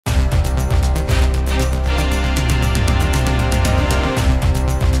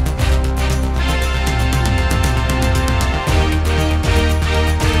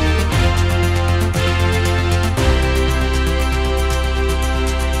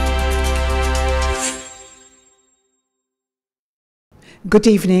Good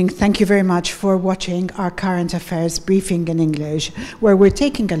evening. Thank you very much for watching our current affairs briefing in English, where we're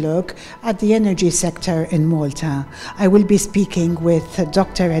taking a look at the energy sector in Malta. I will be speaking with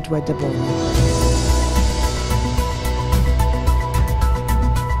Dr. Edward Debono.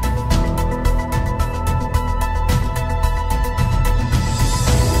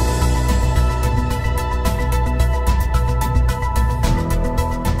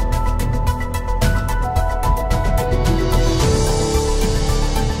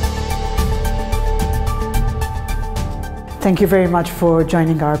 Thank you very much for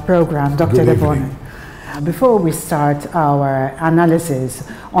joining our program, Dr. Debono. Before we start our analysis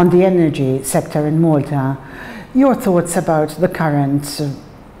on the energy sector in Malta, your thoughts about the current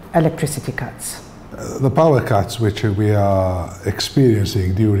electricity cuts? The power cuts which we are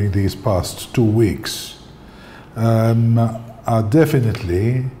experiencing during these past 2 weeks are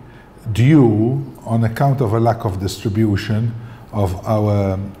definitely due on account of a lack of distribution of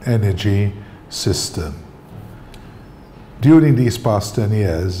our energy system. During these past 10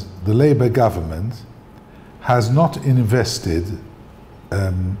 years, the Labour government has not invested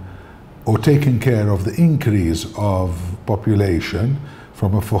or taken care of the increase of population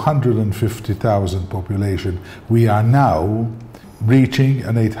from a 450,000 population. We are now reaching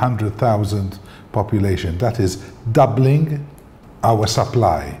an 800,000 population. That is doubling our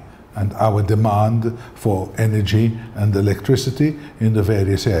supply and our demand for energy and electricity in the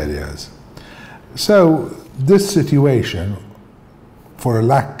various areas. So this situation, for a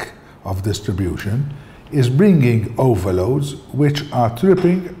lack of distribution, is bringing overloads which are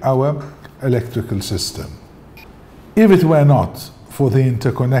tripping our electrical system. If it were not for the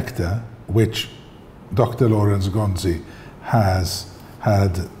interconnector, which Dr. Lawrence Gonzi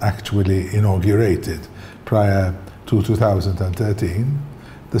had actually inaugurated prior to 2013,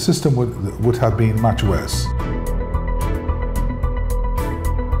 the system would have been much worse.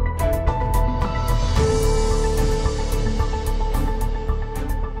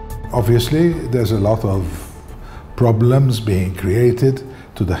 Obviously, there's a lot of problems being created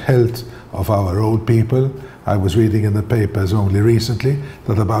to the health of our old people. I was reading in the papers only recently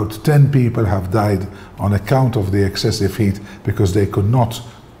that about 10 people have died on account of the excessive heat because they could not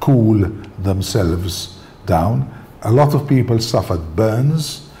cool themselves down. A lot of people suffered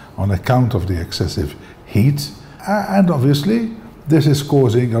burns on account of the excessive heat. And obviously, this is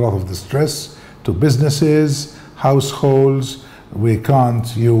causing a lot of distress to businesses, households. We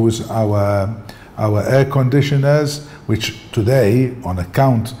can't use our air conditioners, which today, on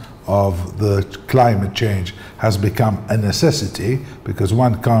account of the climate change, has become a necessity because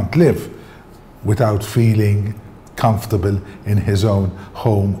one can't live without feeling comfortable in his own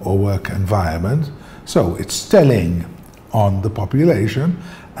home or work environment. So it's telling on the population,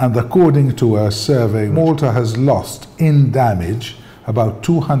 and according to a survey, Malta has lost in damage about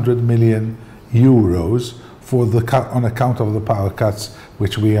 200 million euros on account of the power cuts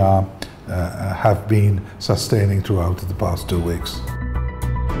which we have been sustaining throughout the past 2 weeks.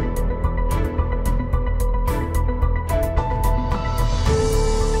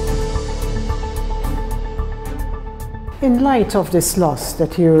 In light of this loss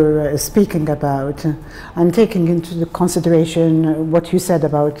that you're speaking about, and taking into consideration what you said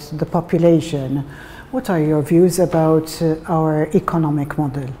about the population, what are your views about our economic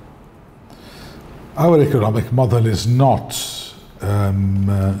model? Our economic model is not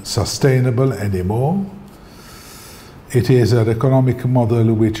sustainable anymore. It is an economic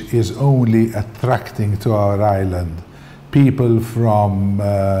model which is only attracting to our island people from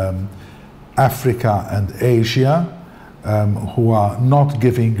Africa and Asia who are not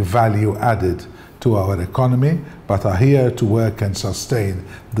giving value added to our economy, but are here to work and sustain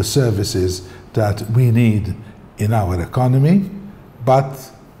the services that we need in our economy, but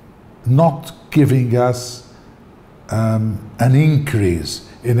not giving us an increase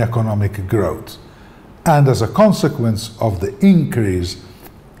in economic growth. And as a consequence of the increase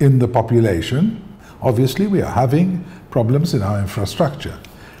in the population, obviously we are having problems in our infrastructure.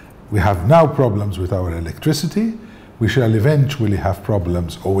 We have now problems with our electricity. We shall eventually have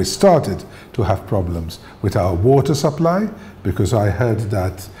problems, or we started to have problems with our water supply, because I heard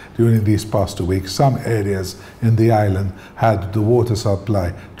that during these past 2 weeks some areas in the island had the water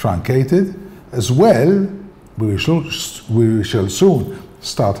supply truncated. As well, we shall soon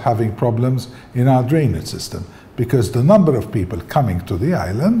start having problems in our drainage system, because the number of people coming to the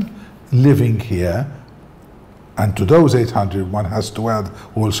island, living here, and to those 800, one has to add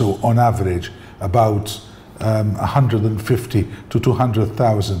also on average about 150 to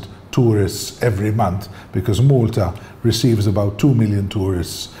 200,000 tourists every month, because Malta receives about 2 million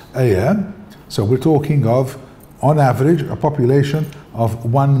tourists a year. So we're talking of on average, a population of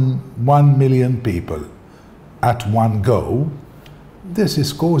 1 million people at one go. This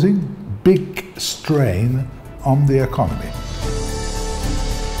is causing big strain on the economy.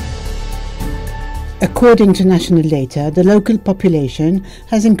 According to national data, the local population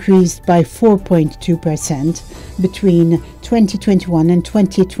has increased by 4.2% between 2021 and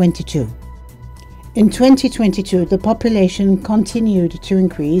 2022. In 2022, the population continued to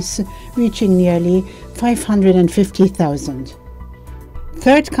increase, reaching nearly 550,000.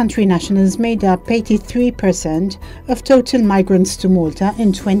 Third country nationals made up 83% of total migrants to Malta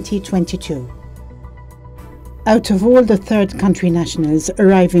in 2022. Out of all the third country nationals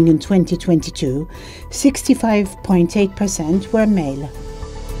arriving in 2022, 65.8% were male.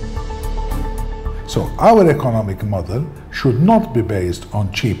 So our economic model should not be based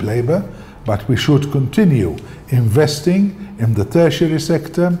on cheap labor, but we should continue investing in the tertiary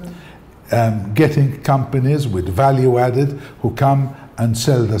sector, getting companies with value added who come and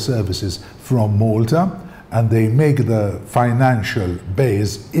sell the services from Malta, and they make the financial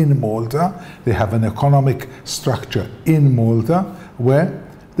base in Malta. They have an economic structure in Malta where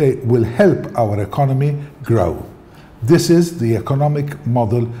they will help our economy grow. This is the economic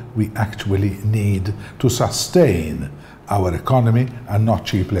model we actually need to sustain our economy and not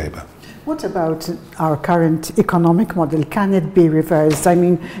cheap labor. What about our current economic model? Can it be reversed? I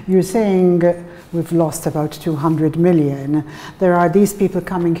mean, you're saying we've lost about 200 million. There are these people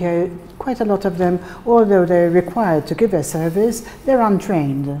coming here, quite a lot of them, although they're required to give a service, they're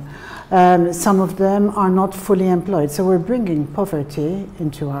untrained. Some of them are not fully employed. So we're bringing poverty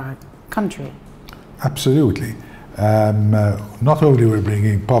into our country. Absolutely. Not only we're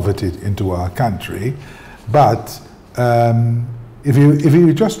bringing poverty into our country, but if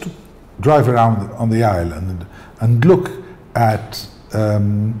you just drive around on the island and look at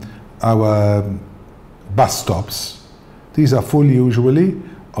our bus stops, these are full usually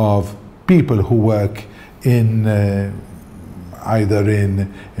of people who work in either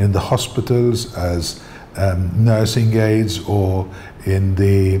in the hospitals as nursing aides or in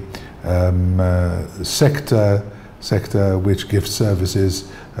the sector which gives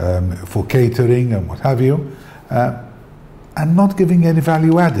services for catering and what have you, and not giving any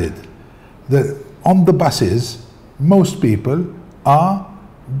value added. On the buses, most people are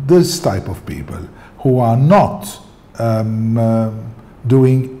this type of people who are not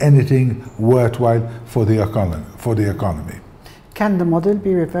doing anything worthwhile for the economy. Can the model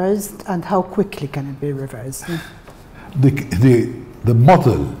be reversed, and how quickly can it be reversed? The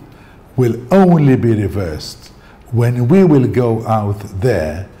model will only be reversed when we will go out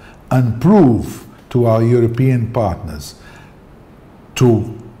there and prove to our European partners,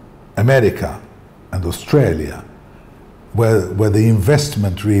 to America and Australia, where the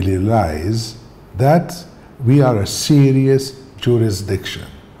investment really lies, that we are a serious jurisdiction.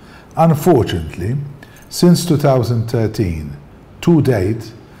 Unfortunately, since 2013 to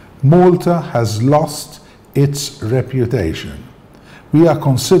date, Malta has lost its reputation. We are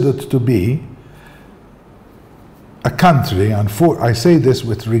considered to be a country, and I say this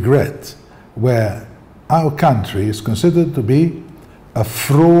with regret, where our country is considered to be a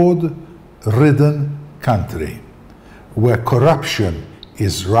fraud-ridden country, where corruption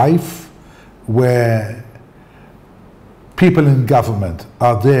is rife, where people in government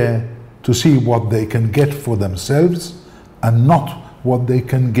are there to see what they can get for themselves and not what they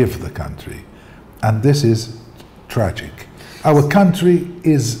can give the country. And this is tragic. Our country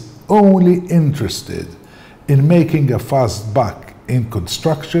is only interested in making a fast buck in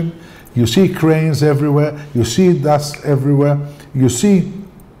construction. You see cranes everywhere, you see dust everywhere, you see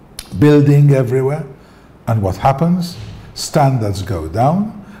building everywhere, and what happens? Standards go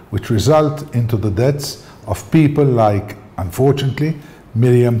down, which result into the deaths of people like, unfortunately,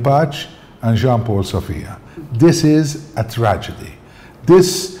 Miriam Patch and Jean-Paul Sofia. This is a tragedy.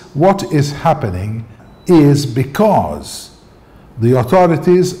 What is happening is because the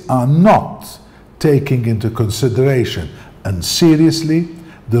authorities are not taking into consideration and seriously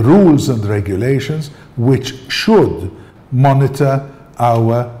the rules and regulations which should monitor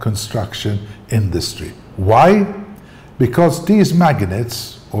our construction industry. Why? Because these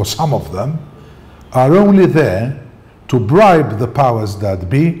magnates, or some of them, are only there to bribe the powers that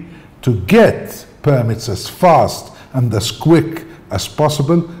be to get permits as fast and as quick as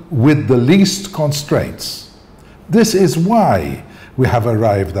possible with the least constraints. This is why we have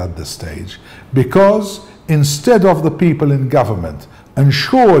arrived at this stage, because instead of the people in government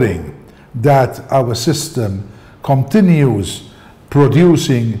ensuring that our system continues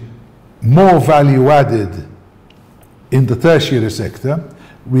producing more value added in the tertiary sector,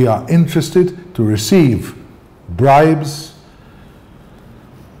 we are interested to receive bribes,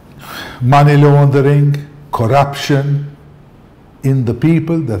 money laundering, corruption in the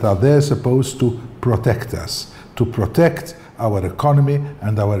people that are there supposed to protect us, to protect our economy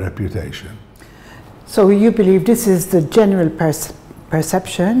and our reputation. So you believe this is the general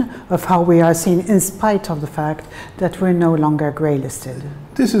perception of how we are seen, in spite of the fact that we're no longer grey listed?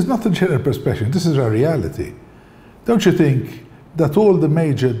 This is not a general perception, this is a reality. Don't you think that all the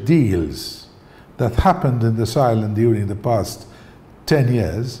major deals that happened in this island during the past 10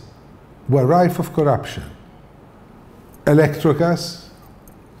 years were rife of corruption? Electrogas,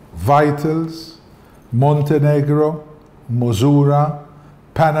 Vitals, Montenegro, Mosura,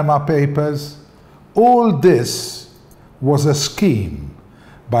 Panama Papers, all this was a scheme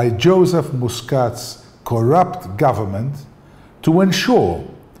by Joseph Muscat's corrupt government to ensure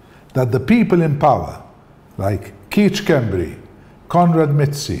that the people in power, like Keith Kembry, Conrad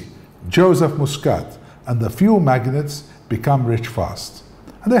Mitzi, Joseph Muscat, and a few magnates, become rich fast.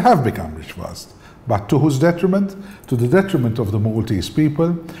 And they have become rich fast. But to whose detriment? To the detriment of the Maltese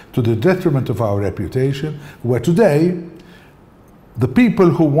people, to the detriment of our reputation, where today the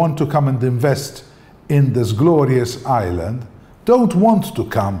people who want to come and invest in this glorious island don't want to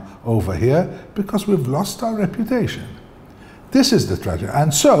come over here because we've lost our reputation. This is the tragedy.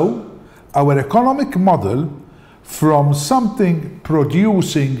 And so our economic model, from something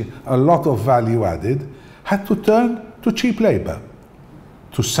producing a lot of value added, had to turn to cheap labor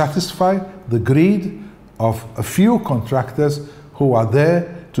to satisfy the greed of a few contractors who are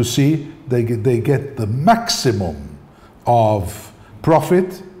there to see they get the maximum of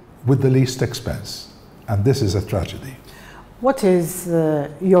profit with the least expense. And this is a tragedy. What is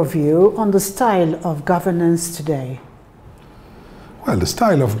your view on the style of governance today? Well, the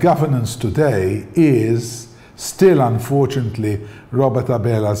style of governance today is still, unfortunately, Robert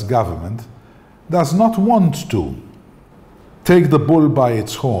Abella's government does not want to take the bull by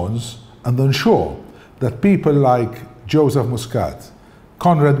its horns and ensure that people like Joseph Muscat,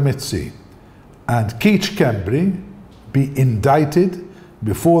 Conrad Mitzi, and Keith Kembry be indicted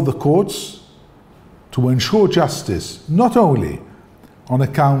before the courts to ensure justice, not only on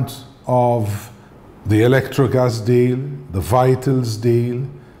account of the Electrogas deal, the Vitals deal,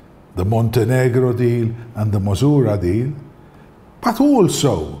 the Montenegro deal, and the Mosura deal, but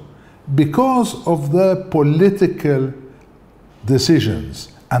also because of the political decisions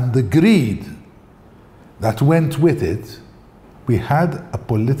and the greed that went with it. We had a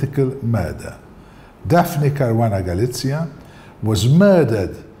political murder. Daphne Caruana Galizia was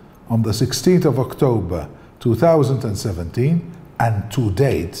murdered on the 16th of October 2017, and to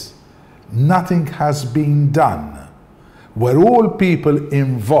date nothing has been done where all people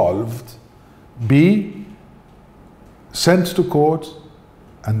involved be sent to court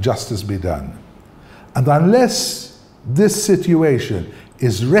and justice be done. And unless this situation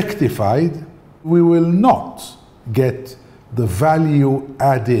is rectified, we will not get the value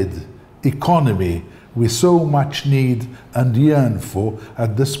added economy we so much need and yearn for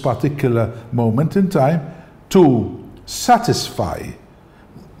at this particular moment in time to satisfy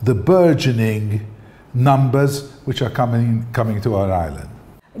the burgeoning numbers which are coming to our island.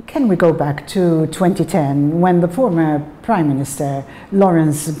 Can we go back to 2010, when the former Prime Minister,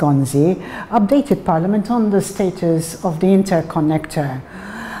 Lawrence Gonzi, updated Parliament on the status of the interconnector?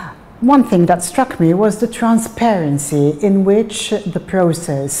 One thing that struck me was the transparency in which the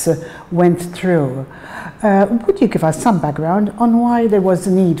process went through. Would you give us some background on why there was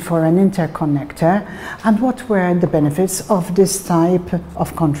a need for an interconnector and what were the benefits of this type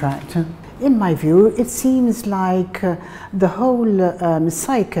of contract? In my view, it seems like the whole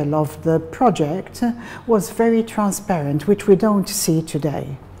cycle of the project was very transparent, which we don't see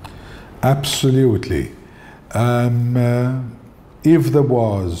today. Absolutely. If there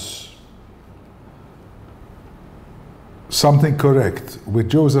was something correct which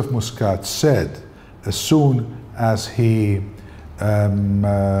Joseph Muscat said as soon as he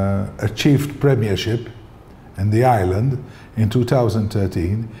achieved premiership in the island in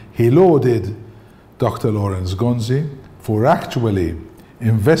 2013, he lauded Dr. Lawrence Gonzi for actually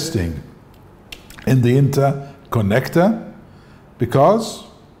investing in the interconnector because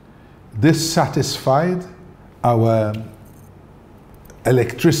this satisfied our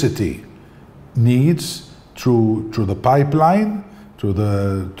electricity needs through the pipeline, to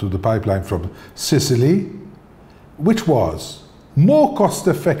the pipeline from Sicily, which was more cost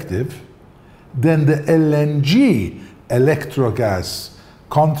effective than the LNG Electrogas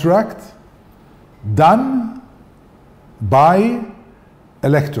contract done by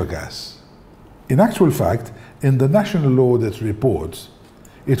Electrogas. In actual fact, in the National Audit report,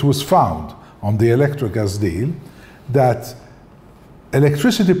 it was found on the electrogas deal that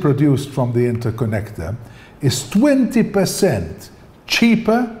electricity produced from the interconnector is 20%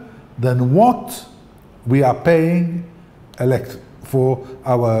 cheaper than what we are paying for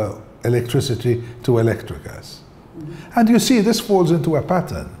our electricity to electrogas. And you see, this falls into a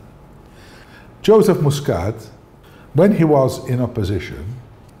pattern. Joseph Muscat, when he was in opposition,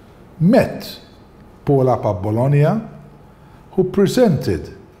 met Paul Apap-Bologna, who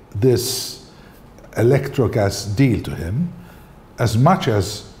presented this electrogas deal to him, as much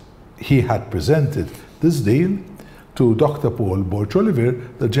as he had presented this deal to Dr. Paul Borch-Olivier,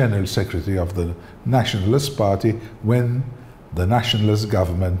 the General Secretary of the Nationalist Party, when the Nationalist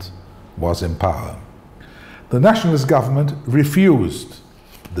government was in power. The Nationalist government refused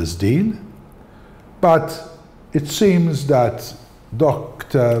this deal, but it seems that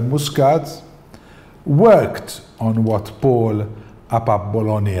Dr. Muscat worked on what Paul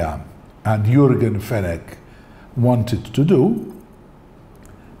Apap-Bologna and Jürgen Fenech wanted to do,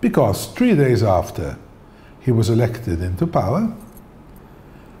 because 3 days after he was elected into power,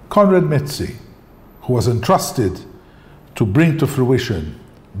 Konrad Mizzi, who was entrusted to bring to fruition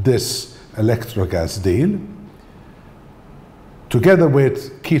this electrogas deal, together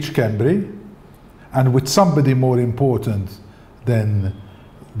with Keith Kembry and with somebody more important than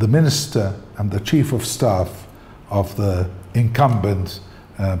the minister and the chief of staff of the incumbent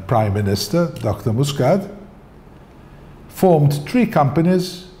Prime Minister, Dr. Muscat, formed 3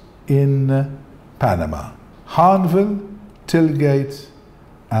 companies in Panama: Harnville, Tilgate,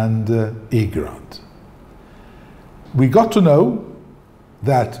 and Egrant. We got to know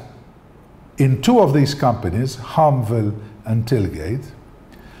that in 2 of these companies, Harnville and Tilgate,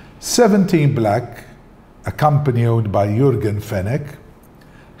 17 Black, a company owned by Jürgen Fenech,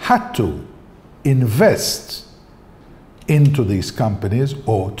 had to invest into these companies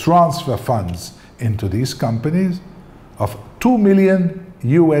or transfer funds into these companies of $2 million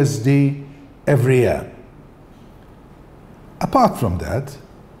USD every year. Apart from that,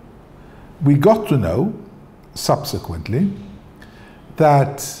 we got to know subsequently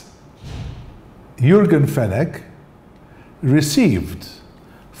that Jürgen Fenech received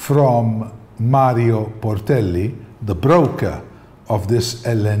from Mario Portelli, the broker of this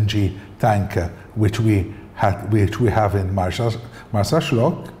LNG tanker, which we have in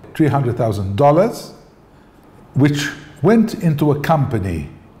Marsaxlokk, $300,000, which went into a company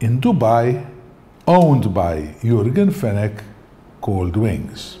in Dubai owned by Jürgen Fenech called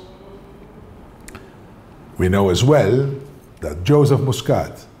Wings. We know as well that Joseph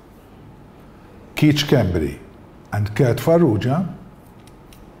Muscat, Keith Kembry, and Kurt Farrugia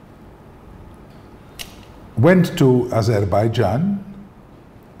went to Azerbaijan,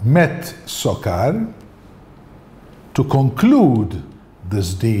 met SOCAR to conclude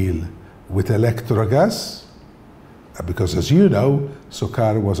this deal with Electrogas, because as you know,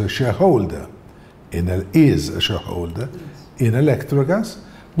 SOCAR was a shareholder, is a shareholder in Electrogas,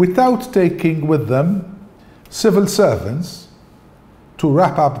 without taking with them civil servants to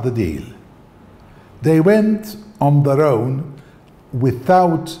wrap up the deal. They went on their own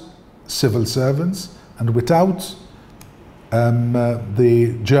without civil servants and without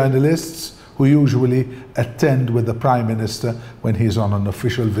the journalists who usually attend with the Prime Minister when he's on an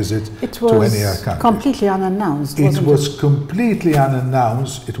official visit to any country. It was completely unannounced, wasn't it? It was completely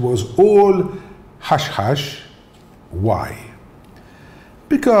unannounced. It was all hush-hush. Why?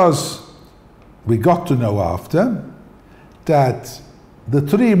 Because we got to know after that the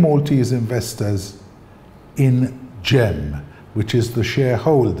 3 Maltese investors in GEM, which is the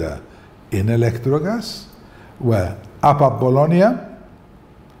shareholder in Electrogas, were Apap-Bologna,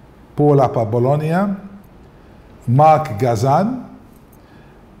 Paul Apap-Bologna, Mark Gazan,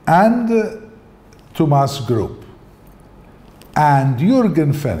 and Thomas Group. And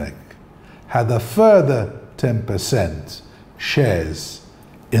Jürgen Fenech had a further 10% shares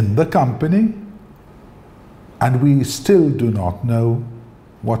in the company, and we still do not know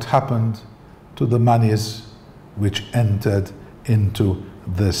what happened to the monies which entered into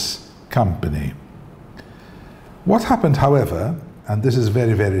this company. What happened, however, and this is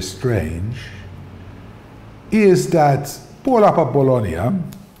very, very strange, is that Paul Apap-Bologna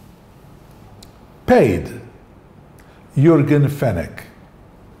paid Jürgen Fenech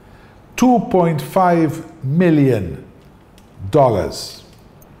 $2.5 million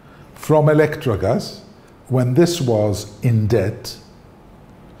from Electrogas when this was in debt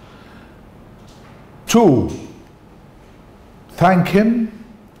to thank him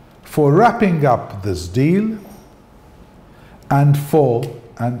for wrapping up this deal and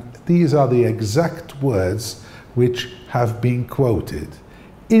these are the exact words which have been quoted,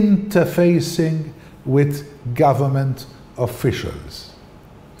 interfacing with government officials.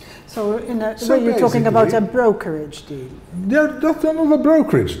 So in a way you're talking about a brokerage deal? Not another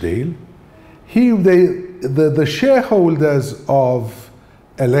brokerage deal. The shareholders of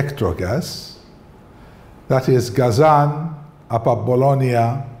Electrogas, that is Gazan, Apap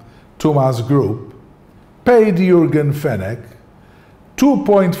Bologna, Thomas Group, paid Jürgen Fenech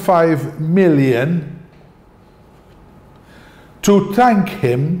 2.5 million to thank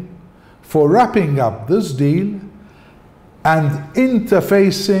him for wrapping up this deal and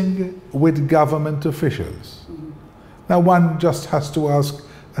interfacing with government officials. Now one just has to ask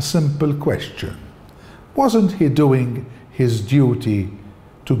a simple question. Wasn't he doing his duty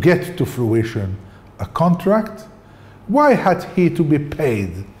to get to fruition a contract? Why had he to be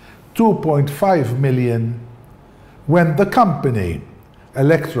paid 2.5 million when the company,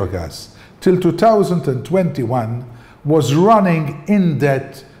 Electrogas, till 2021 was running in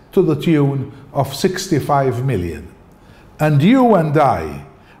debt to the tune of 65 million? And you and I,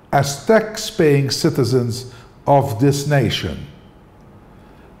 as tax-paying citizens of this nation,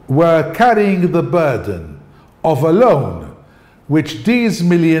 were carrying the burden of a loan which these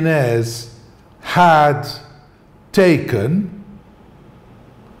millionaires had taken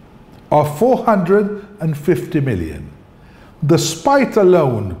of 450 million. Despite a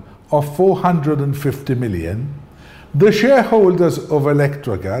loan of 450 million, the shareholders of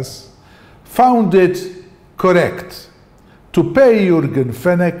Electrogas found it correct to pay Jürgen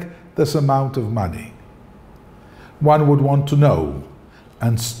Fenech this amount of money. One would want to know,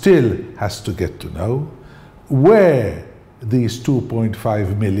 and still has to get to know, where these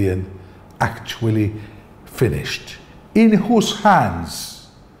 2.5 million actually finished. In whose hands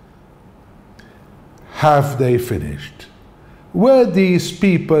have they finished? Were these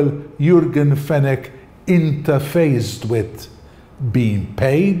people Jürgen Fenech interfaced with being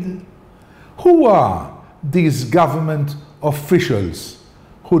paid? Who are these government officials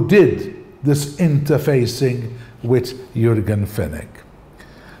who did this interfacing with Jürgen Fenech?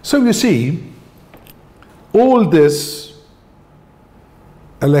 So you see, all this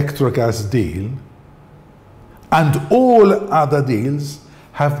Electrogas deal and all other deals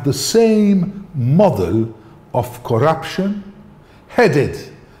have the same model of corruption, headed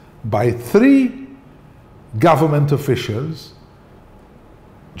by three government officials: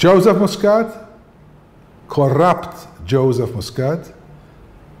 Joseph Muscat, corrupt Joseph Muscat,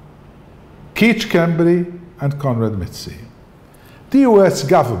 Keith Kembry, and Conrad Mitzi. The US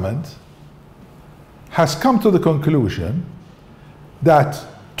government has come to the conclusion that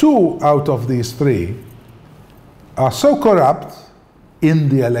two out of these three are so corrupt in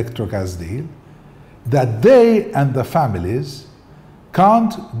the Electrogas deal that they and the families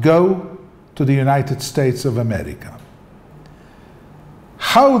can't go to the United States of America.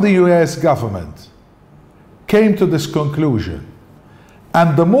 How the US government came to this conclusion,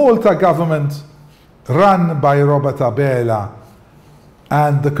 and the Malta government run by Robert Abela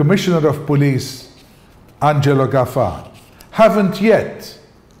and the Commissioner of Police, Angelo Gaffar, haven't yet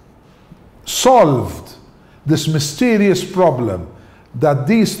solved this mysterious problem that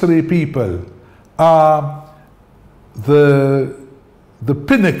these three people are the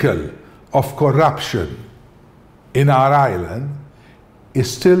pinnacle of corruption in our island, is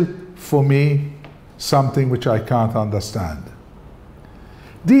still, for me, something which I can't understand.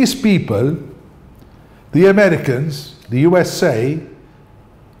 These people, the Americans, the USA,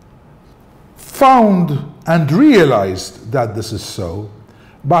 found and realized that this is so,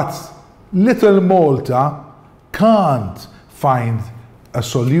 but little Malta can't find a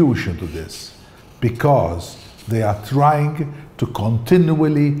solution to this because they are trying to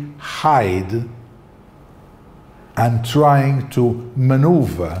continually hide and trying to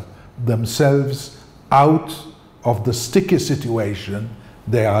maneuver themselves out of the sticky situation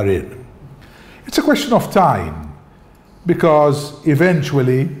they are in. It's a question of time, because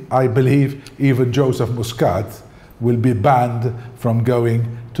eventually, I believe, even Joseph Muscat will be banned from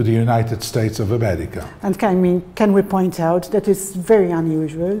going to the United States of America. And can we point out that it's very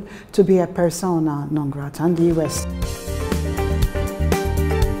unusual to be a persona non grata in the US?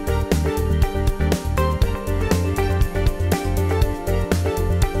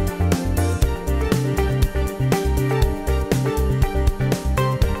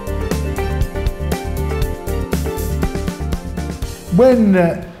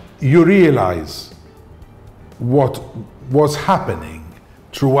 When you realize what was happening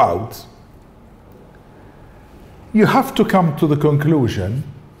throughout, you have to come to the conclusion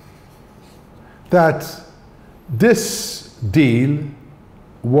that this deal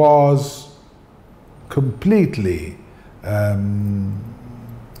was completely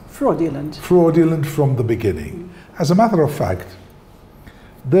fraudulent. Fraudulent from the beginning. As a matter of fact,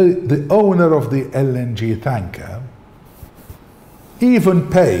 the owner of the LNG tanker even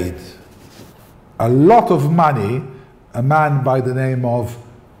paid a lot of money a man by the name of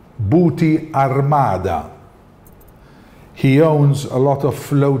Booty Armada. He owns a lot of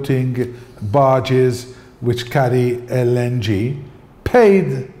floating barges which carry LNG,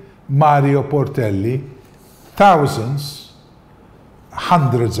 paid Mario Portelli thousands,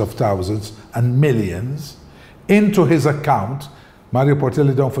 hundreds of thousands and millions into his account. Mario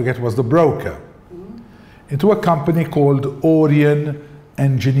Portelli, don't forget, was the broker, into a company called Orion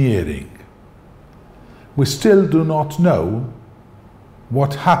Engineering. We still do not know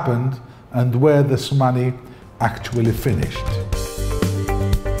what happened and where this money actually finished.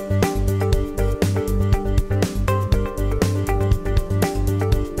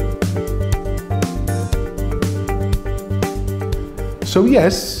 So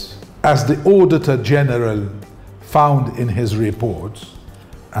yes, as the Auditor General found in his report,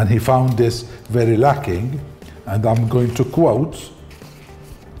 and he found this very lacking, and I'm going to quote,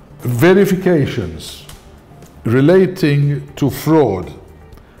 verifications relating to fraud,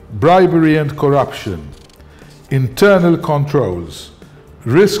 bribery and corruption, internal controls,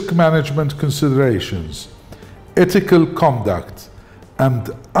 risk management considerations, ethical conduct,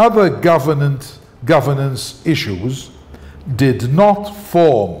 and other governance issues did not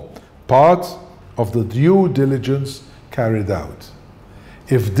form part of the due diligence carried out.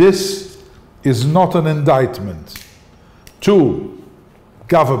 If this is not an indictment to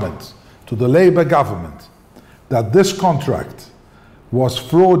government, to the Labour government, that this contract was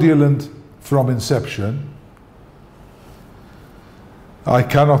fraudulent from inception, I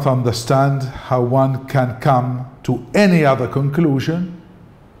cannot understand how one can come to any other conclusion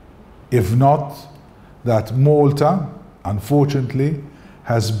if not that Malta, unfortunately,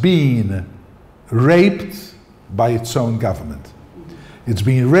 has been raped by its own government. It's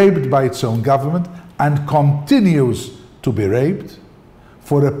been raped by its own government and continues to be raped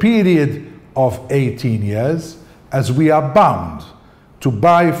for a period of 18 years, as we are bound to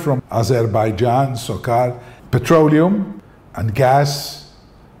buy from Azerbaijan, Sokar, petroleum and gas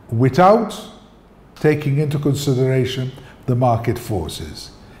without taking into consideration the market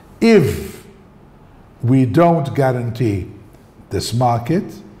forces. If we don't guarantee this market,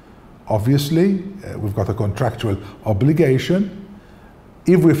 obviously, we've got a contractual obligation.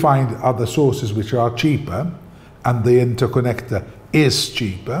 If we find other sources which are cheaper and the interconnector is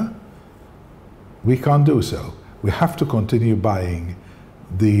cheaper, we can't do so. We have to continue buying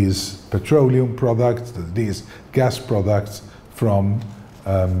these petroleum products, these gas products from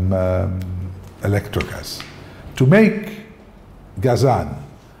Electrogas. To make Gazan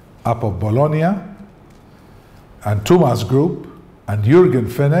up of Bologna and Thomas Group and Jürgen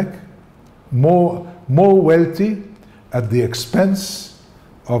Fenech more wealthy at the expense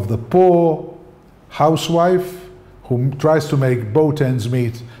of the poor housewife who tries to make both ends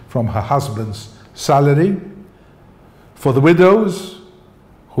meet from her husband's salary, for the widows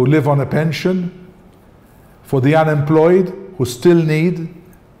who live on a pension, for the unemployed who still need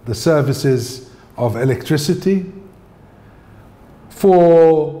the services of electricity,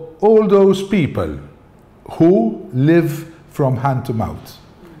 for all those people who live from hand to mouth.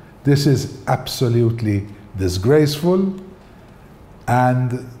 This is absolutely disgraceful,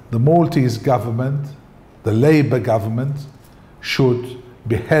 and the Maltese government, the Labour government, should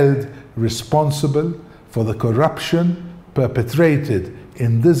be held responsible for the corruption perpetrated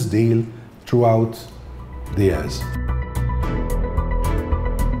in this deal throughout the years.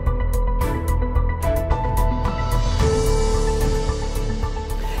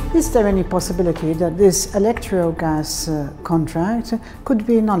 Is there any possibility that this Electrogas contract could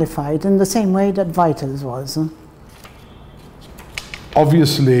be nullified in the same way that Vitals was?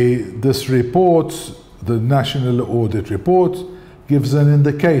 Obviously, this report, the National Audit Report, gives an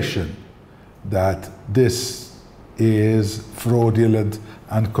indication that this is fraudulent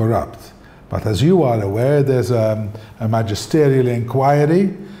and corrupt. But as you are aware, there's a magisterial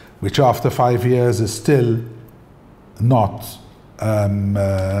inquiry, which after 5 years is still not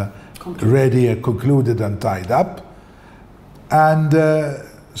ready and concluded and tied up. And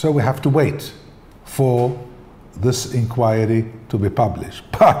so we have to wait for this inquiry to be published.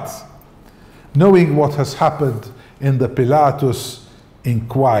 But knowing what has happened in the Pilatus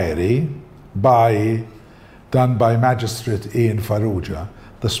inquiry done by Magistrate Ian Farrugia,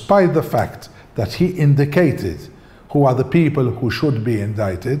 despite the fact that he indicated who are the people who should be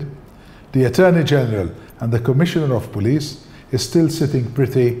indicted, the Attorney General and the Commissioner of Police is still sitting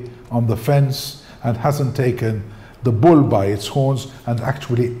pretty on the fence and hasn't taken the bull by its horns and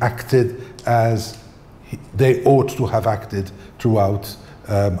actually acted as they ought to have acted throughout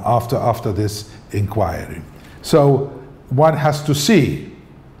after this inquiry. So one has to see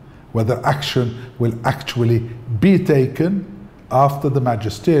whether action will actually be taken after the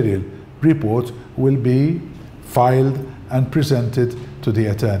magisterial report will be filed and presented to the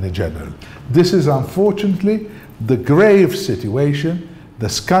Attorney General. This is unfortunately the grave situation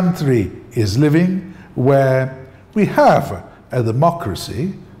this country is living, where we have a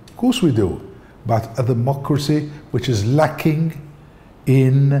democracy, of course we do, but a democracy which is lacking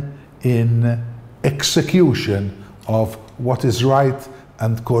in execution of what is right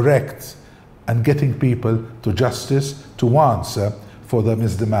and correct and getting people to justice to answer for their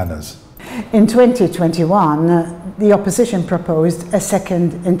misdemeanors. In 2021, the opposition proposed a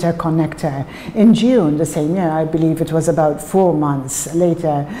second interconnector. In June the same year, I believe it was about 4 months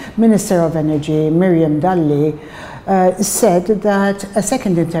later, Minister of Energy Miriam Dalli said that a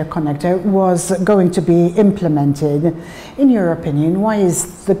second interconnector was going to be implemented. In your opinion, why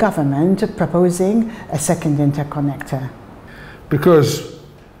is the government proposing a second interconnector? Because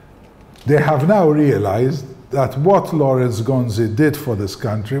they have now realized that what Lawrence Gonzi did for this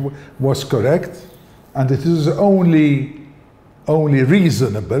country was correct, and it is only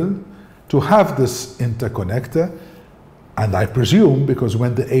reasonable to have this interconnector. And I presume, because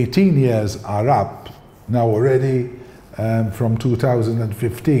when the 18 years are up, now already from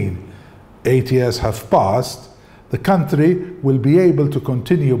 2015, 8 years have passed, the country will be able to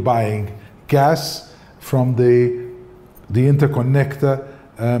continue buying gas from the interconnector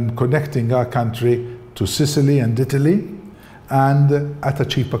connecting our country to Sicily and Italy, and at a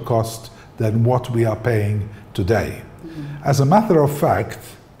cheaper cost than what we are paying today. As a matter of fact,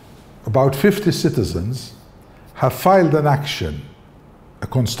 about 50 citizens have filed an action, a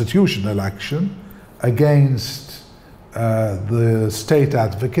constitutional action, against the state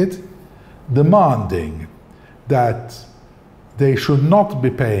advocate, demanding that they should not be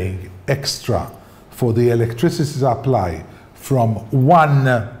paying extra for the electricity supply from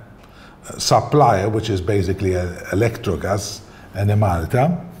one supplier, which is basically Electrogas and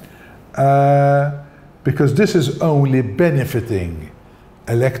Malta, because this is only benefiting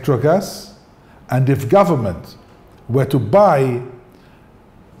Electrogas, and if government were to buy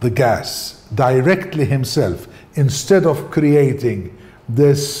the gas directly himself, instead of creating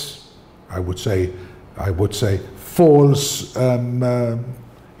this, I would say, false,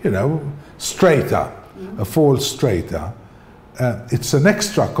 strata, a false strata, it's an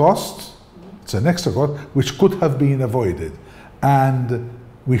extra cost. It's an extra cost which could have been avoided, and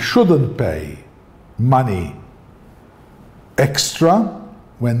we shouldn't pay money extra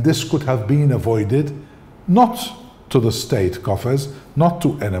when this could have been avoided, not to the state coffers, not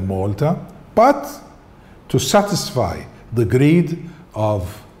to Eni Malta, but to satisfy the greed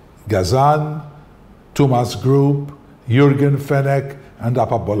of Gazan, Thomas Group, Jürgen Fenech, and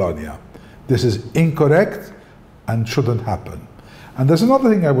Upper Bologna. This is incorrect and shouldn't happen. And there's another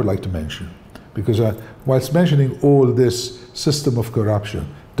thing I would like to mention, because whilst mentioning all this system of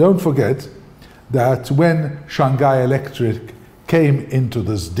corruption, don't forget that when Shanghai Electric came into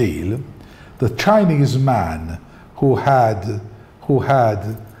this deal, the Chinese man who had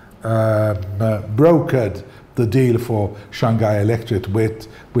brokered the deal for Shanghai Electric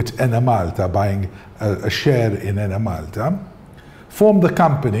with Eni Malta, buying a share in Eni Malta, formed the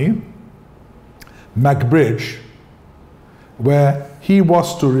company McBridge, where he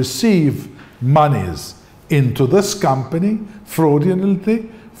was to receive monies into this company fraudulently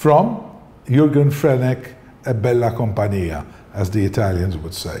from Jürgen Fenech e Bella Compagnia, as the Italians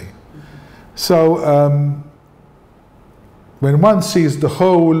would say. So when one sees the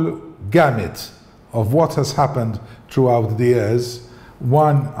whole gamut of what has happened throughout the years,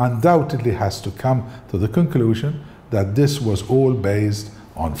 one undoubtedly has to come to the conclusion that this was all based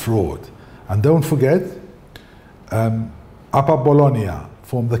on fraud. And don't forget, Upper Bologna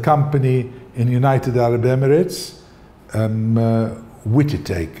formed the company in United Arab Emirates,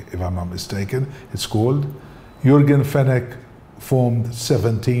 Wittitake, if I'm not mistaken, it's called. Jürgen Fenech formed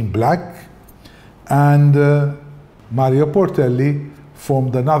 17 Black, and Mario Portelli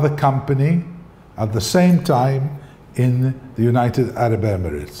formed another company at the same time in the United Arab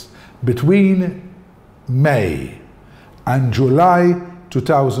Emirates. Between May and July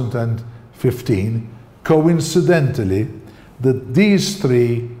 2015, coincidentally, these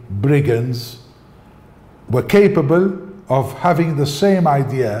three brigands were capable of having the same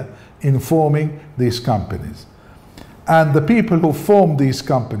idea in forming these companies. And the people who formed these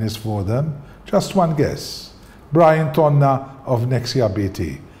companies for them, just one guess, Brian Tonna of Nexia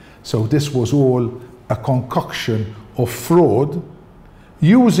BT. So this was all a concoction of fraud,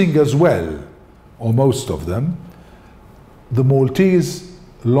 using as well, or most of them, the Maltese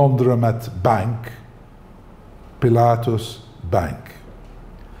laundromat bank, Pilatus Bank.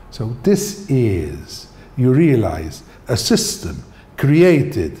 So this is, you realize, a system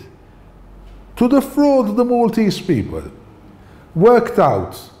created to defraud the Maltese people, worked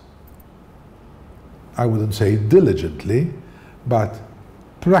out, I wouldn't say diligently, but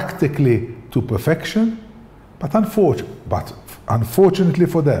practically to perfection, but unfortunately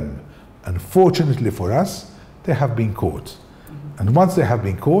for them, unfortunately for us, they have been caught. And once they have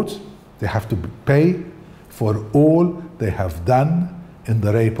been caught, they have to pay for all they have done in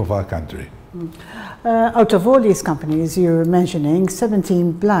the rape of our country. Out of all these companies you're mentioning,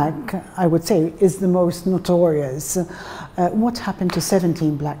 17 Black, I would say, is the most notorious. What happened to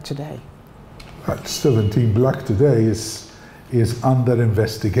 17 Black today? 17 Black today is under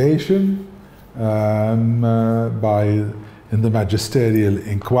investigation in the magisterial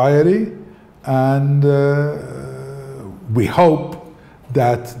inquiry, and we hope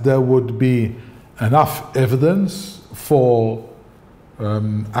that there would be enough evidence for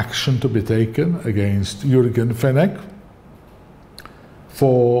action to be taken against Jürgen Fenech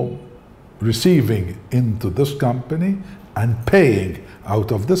for receiving into this company and paying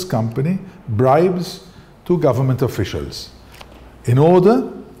out of this company bribes to government officials in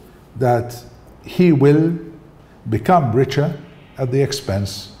order that he will become richer at the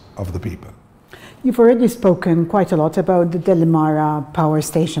expense of the people. You've already spoken quite a lot about the Delimara Power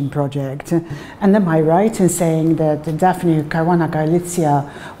Station project. And am I right in saying that Daphne Caruana Galizia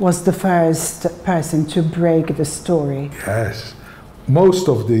was the first person to break the story? Yes. Most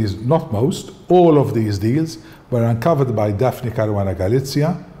of these, not most, all of these deals were uncovered by Daphne Caruana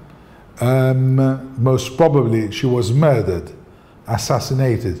Galizia. Most probably she was murdered,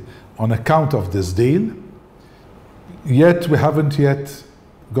 assassinated on account of this deal. Yet we haven't yet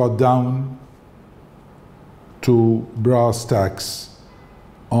got down to brass tacks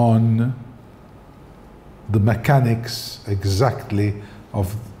on the mechanics exactly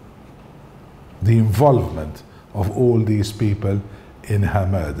of the involvement of all these people in her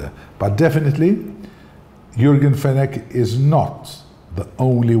murder. But definitely, Jürgen Fenech is not the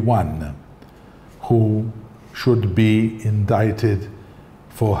only one who should be indicted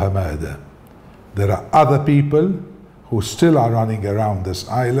for her murder. There are other people who still are running around this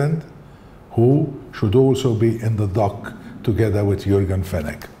island who should also be in the dock together with Jürgen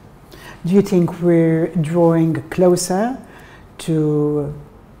Fenech. Do you think we're drawing closer to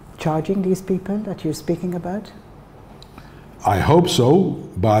charging these people that you're speaking about? I hope so,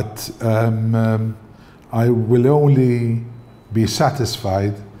 but I will only be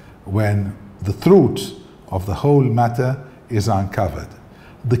satisfied when the truth of the whole matter is uncovered.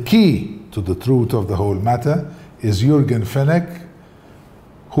 The key to the truth of the whole matter is Jürgen Fenech,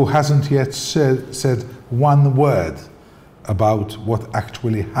 who hasn't yet said one word about what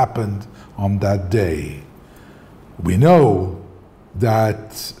actually happened on that day. We know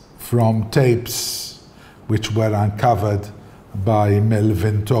that from tapes which were uncovered by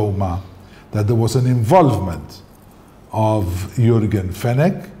Melvin Thoma that there was an involvement of Jürgen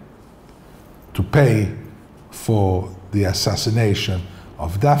Fenech to pay for the assassination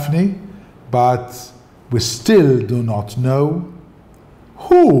of Daphne, but we still do not know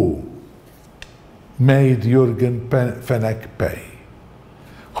who made Jürgen Fenech pay.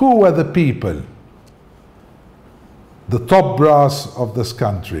 Who were the people, the top brass of this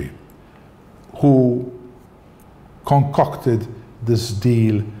country, who concocted this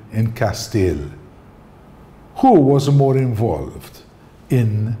deal in Castile? Who was more involved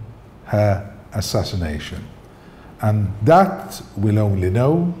in her assassination? And that we'll only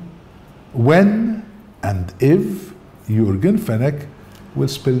know when and if Jürgen Fenech will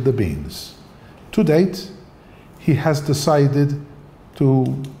spill the beans. To date, he has decided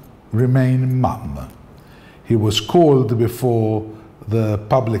to remain mum. He was called before the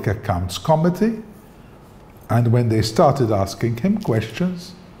Public Accounts Committee, and when they started asking him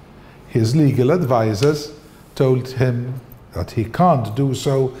questions, his legal advisors told him that he can't do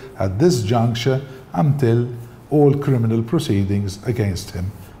so at this juncture until all criminal proceedings against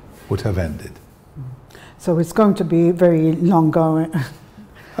him would have ended. So it's going to be very long-going.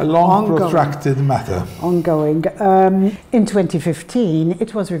 A long, protracted matter. Ongoing. In 2015,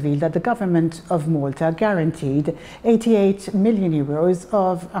 it was revealed that the government of Malta guaranteed 88 million euros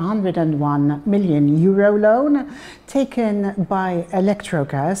of a 101 million euro loan taken by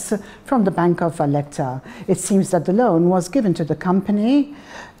Electrogas from the Bank of Valletta. It seems that the loan was given to the company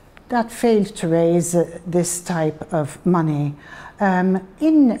that failed to raise this type of money.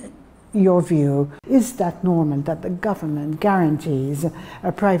 In your view, is that normal that the government guarantees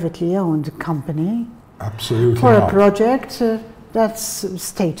a privately owned company Absolutely for not. a project that's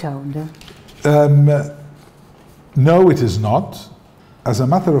state-owned? No, it is not. As a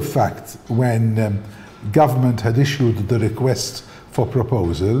matter of fact, when government had issued the request for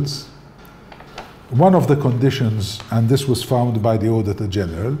proposals, one of the conditions, and this was found by the Auditor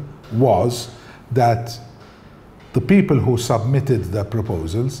General, was that the people who submitted their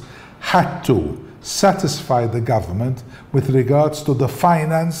proposals had to satisfy the government with regards to the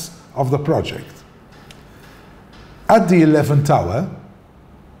finance of the project. At the 11th hour,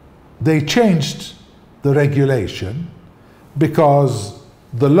 they changed the regulation because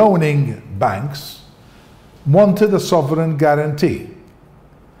the loaning banks wanted a sovereign guarantee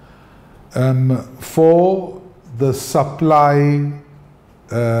for the supply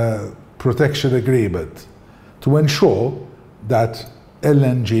protection agreement to ensure that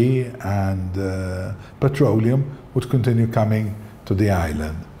LNG and petroleum would continue coming to the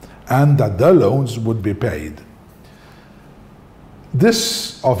island and that the loans would be paid.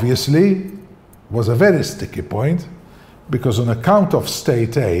 This obviously was a very sticky point because on account of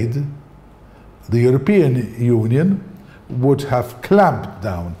state aid, the European Union would have clamped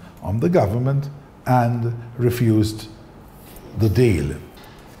down on the government and refused the deal.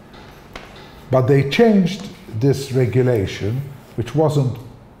 But they changed this regulation, which wasn't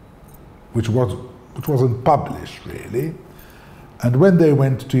published really, and when they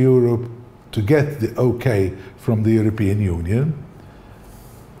went to Europe to get the okay from the European Union,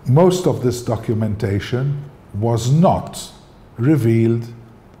 most of this documentation was not revealed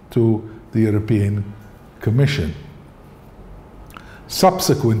to the European Commission.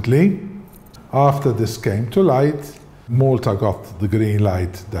 Subsequently, after this came to light, Malta got the green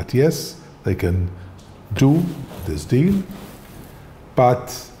light that yes, they can do this deal,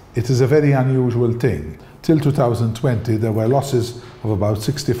 but it is a very unusual thing. Till 2020, there were losses of about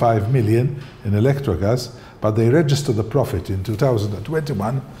 65 million in electrogas, but they registered a profit in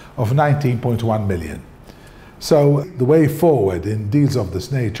 2021 of 19.1 million. So the way forward in deals of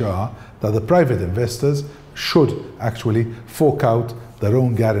this nature are that the private investors should actually fork out their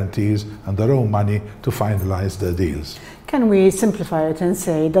own guarantees and their own money to finalize their deals. Can we simplify it and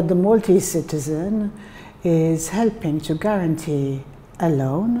say that the Maltese citizen is helping to guarantee a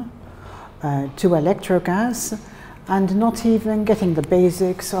loan to electrogas and not even getting the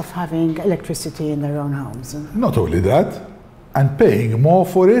basics of having electricity in their own homes? Not only that, and paying more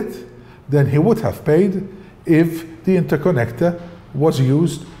for it than he would have paid if the interconnector was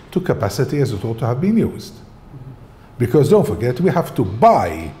used to capacity as it ought to have been used. Because don't forget, we have to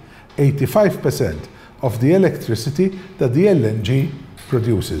buy 85% of the electricity that the LNG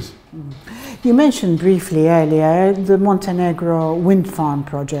produces. You mentioned briefly earlier the Montenegro wind farm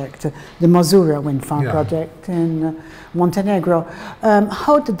project, the Mazura wind farm project in Montenegro.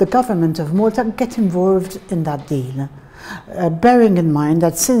 How did the government of Malta get involved in that deal? Bearing in mind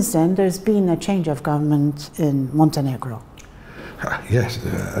that since then there's been a change of government in Montenegro. Yes,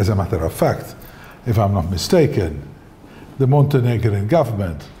 as a matter of fact, if I'm not mistaken, the Montenegrin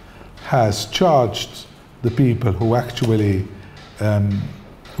government has charged the people who actually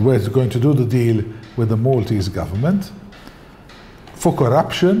were going to do the deal with the Maltese government for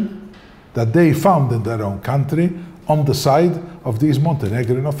corruption that they found in their own country on the side of these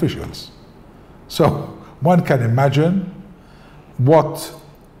Montenegrin officials. So one can imagine what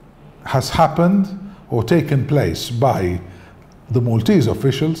has happened or taken place by the Maltese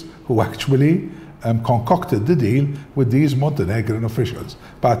officials who actually concocted the deal with these Montenegrin officials.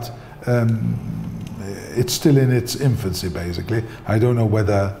 But it's still in its infancy, basically. I don't know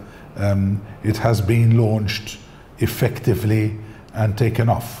whether it has been launched effectively and taken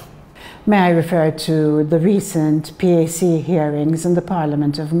off. May I refer to the recent PAC hearings in the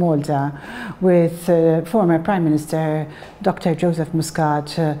Parliament of Malta with former Prime Minister Dr. Joseph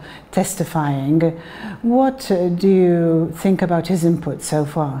Muscat testifying. What do you think about his input so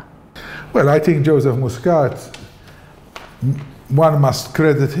far? Well, I think Joseph Muscat, one must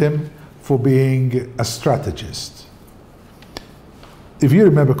credit him for being a strategist. If you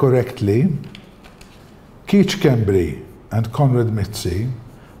remember correctly, Keith Kembry and Conrad Mitzi,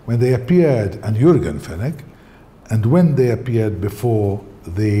 when they appeared, and Jürgen Fenech, and when they appeared before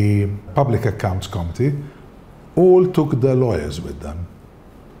the Public Accounts Committee, all took their lawyers with them.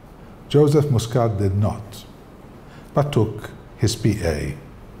 Joseph Muscat did not, but took his PA.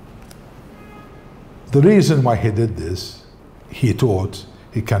 The reason why he did this, he thought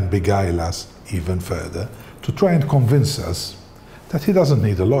he can beguile us even further to try and convince us that he doesn't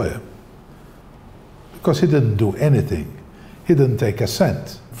need a lawyer, because he didn't do anything. He didn't take a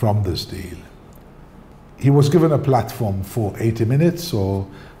cent from this deal. He was given a platform for 80 minutes or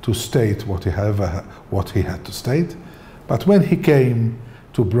to state what he had to state, but when he came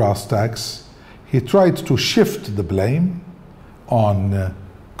to brass tacks, he tried to shift the blame on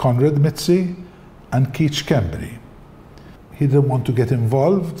Conrad Mitzi and Keith Kembry. He didn't want to get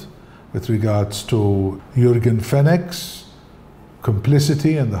involved with regards to Jürgen Fenech's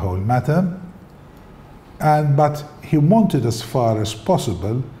complicity in the whole matter, but he wanted as far as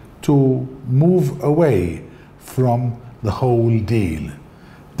possible to move away from the whole deal.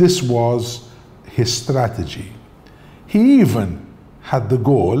 This was his strategy. He even had the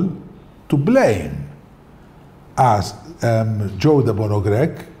goal to blame as Joe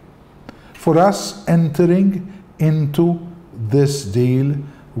Debono for us entering into this deal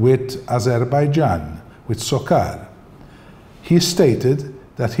with Azerbaijan, with Sokar. He stated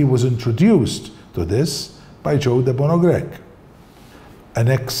that he was introduced to this by Joe Debono, an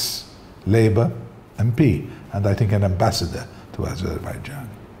ex-Labour MP, and I think an ambassador to Azerbaijan.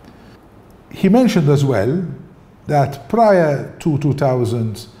 He mentioned as well that prior to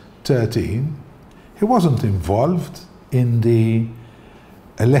 2013, he wasn't involved in the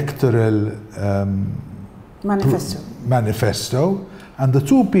electoral manifesto, and the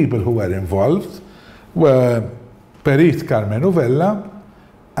two people who were involved were Perit Carmenovella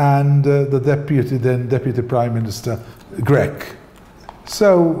and the Deputy Prime Minister Grech.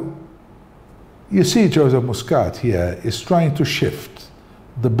 So you see, Joseph Muscat here is trying to shift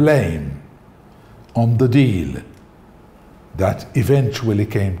the blame on the deal that eventually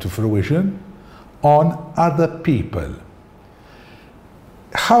came to fruition on other people.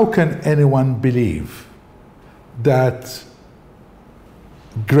 How can anyone believe that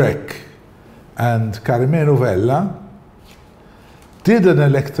Grech and Carmenovella did an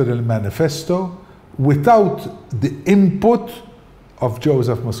electoral manifesto without the input of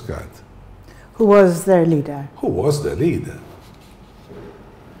Joseph Muscat? Who was their leader? Who was the leader?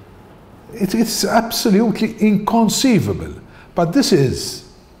 It's absolutely inconceivable. But this is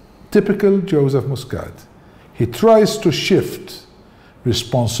typical Joseph Muscat. He tries to shift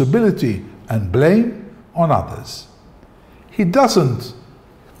responsibility and blame on others. He doesn't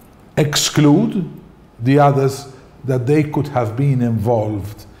exclude the others that they could have been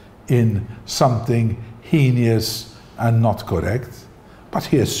involved in something heinous and not correct, but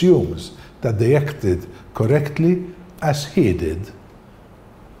he assumes that they acted correctly as he did.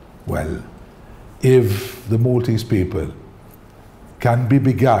 Well, if the Maltese people can be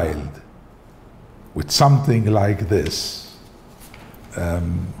beguiled with something like this,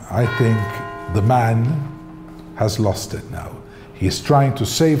 I think the man has lost it now. He is trying to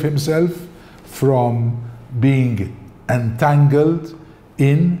save himself from being entangled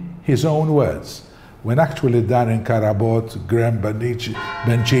in his own words, when actually Darren Carabot, Graham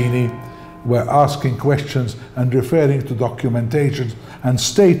Bencini were asking questions and referring to documentation and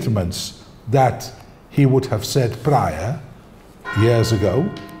statements that he would have said prior, years ago.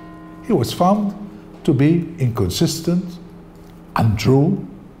 He was found to be inconsistent, untrue,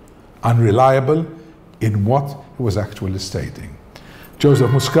 unreliable in what he was actually stating.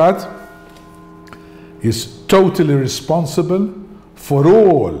 Joseph Muscat is totally responsible for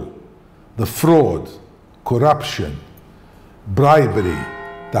all the fraud, corruption, bribery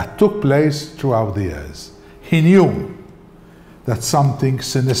that took place throughout the years. He knew that something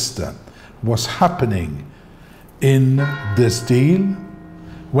sinister was happening in this deal.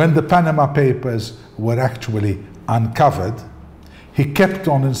 When the Panama Papers were actually uncovered, he kept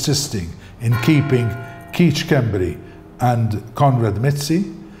on insisting in keeping Keith Kembry and Conrad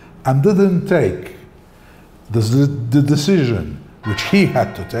Mitzi, and didn't take the decision which he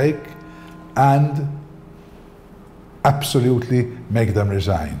had to take and absolutely make them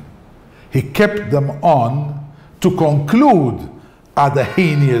resign. He kept them on to conclude other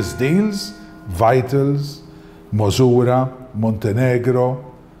heinous deals, Vitals, Mosura,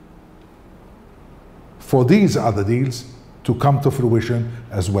 Montenegro, for these other deals to come to fruition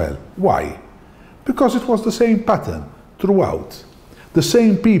as well. Why? Because it was the same pattern throughout. The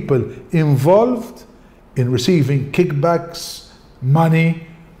same people involved in receiving kickbacks, money,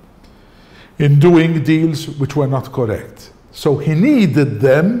 in doing deals which were not correct. So he needed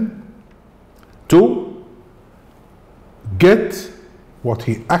them to get what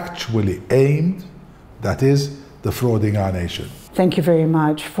he actually aimed, that is, defrauding our nation. Thank you very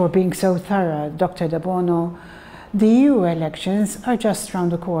much for being so thorough, Dr. Debono. The EU elections are just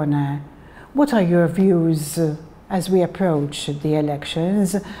around the corner. What are your views as we approach the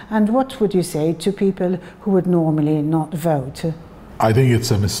elections, and what would you say to people who would normally not vote? I think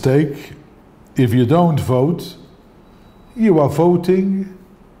it's a mistake. If you don't vote, you are voting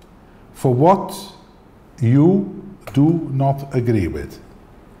for what you do not agree with.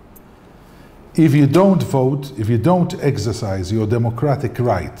 If you don't vote, if you don't exercise your democratic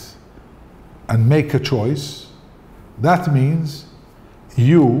right and make a choice, that means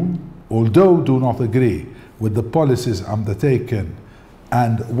you, although do not agree with the policies undertaken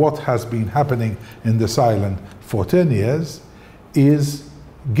and what has been happening in this island for 10 years, is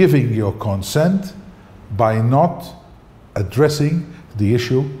giving your consent by not addressing the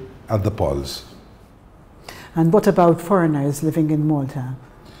issue at the polls. And what about foreigners living in Malta?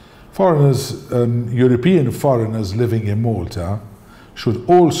 Foreigners, European foreigners living in Malta should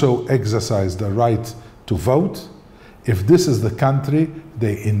also exercise the right to vote if this is the country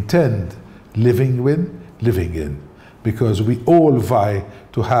they intend living in, because we all vie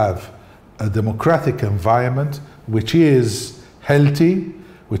to have a democratic environment which is healthy,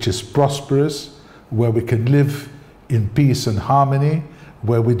 which is prosperous, where we can live in peace and harmony,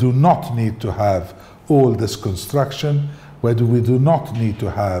 where we do not need to have all this construction, where we do not need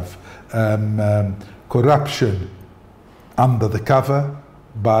to have corruption under the cover,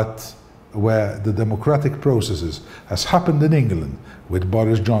 but where the democratic processes, as happened in England with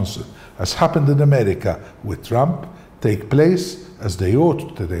Boris Johnson, as happened in America with Trump, take place as they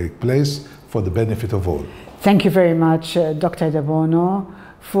ought to take place for the benefit of all. Thank you very much, Dr. Debono,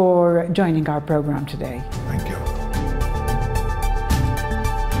 for joining our program today. Thank you.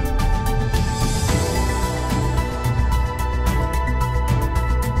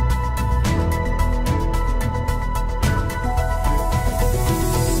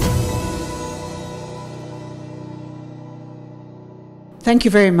 Thank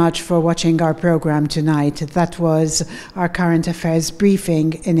you very much for watching our program tonight. That was our current affairs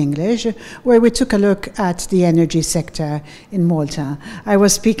briefing in English, where we took a look at the energy sector in Malta. I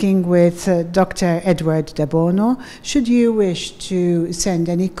was speaking with Dr. Edward Debono. Should you wish to send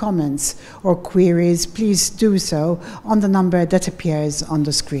any comments or queries, please do so on the number that appears on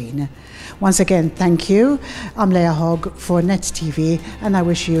the screen. Once again, thank you. I'm Leah Hogg for Net TV, and I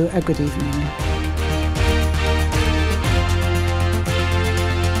wish you a good evening.